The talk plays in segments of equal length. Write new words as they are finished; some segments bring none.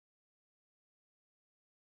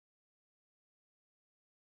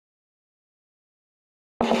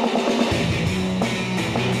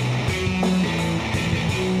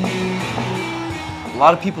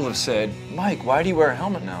lot of people have said, Mike, why do you wear a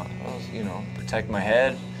helmet now? Well, you know, protect my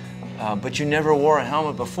head. But you never wore a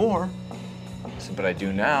helmet before. I said, but I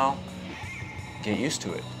do now. Get used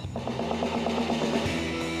to it.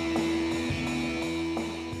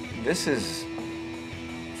 This is,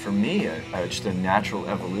 for me, just a natural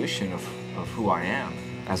evolution of who I am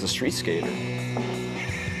as a street skater.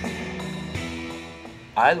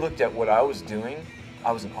 I looked at what I was doing.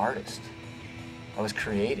 I was an artist. I was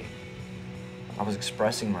creating. I was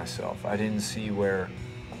expressing myself. I didn't see where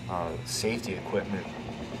safety equipment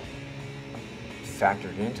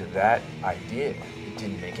factored into that idea. It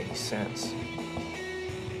didn't make any sense.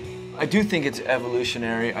 I do think it's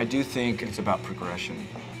evolutionary. I do think it's about progression.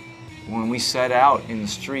 When we set out in the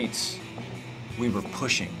streets, we were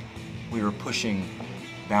pushing. We were pushing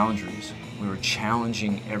boundaries. We were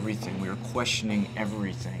challenging everything. We were questioning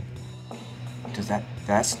everything. Does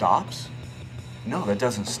that stops? No, that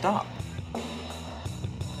doesn't stop.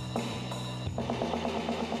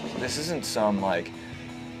 This isn't some like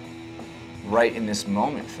right in this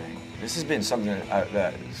moment thing. This has been something that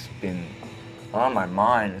has been on my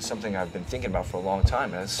mind and something I've been thinking about for a long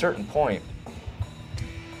time. At a certain point,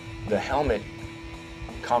 the helmet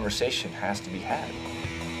conversation has to be had.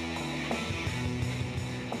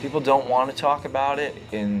 People don't want to talk about it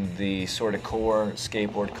in the sort of core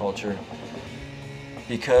skateboard culture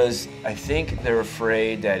because I think they're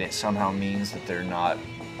afraid that it somehow means that they're not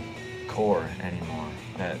core anymore,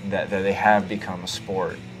 that they have become a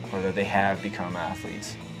sport or that they have become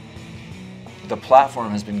athletes. The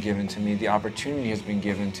platform has been given to me, the opportunity has been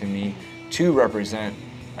given to me to represent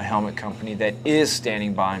a helmet company that is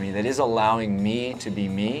standing by me, that is allowing me to be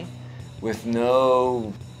me with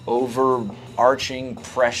no overarching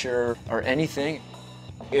pressure or anything.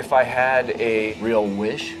 If I had a real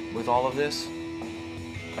wish with all of this,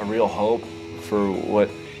 a real hope for what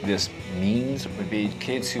this means, would be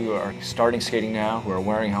kids who are starting skating now, who are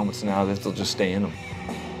wearing helmets now, that they'll just stay in them.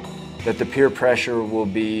 That the peer pressure will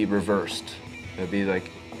be reversed. It'll be like,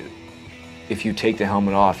 if you take the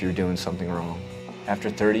helmet off, you're doing something wrong. After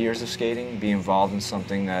 30 years of skating, be involved in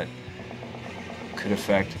something that could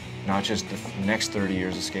affect not just the next 30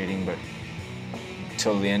 years of skating, but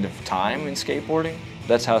till the end of time in skateboarding,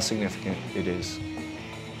 that's how significant it is.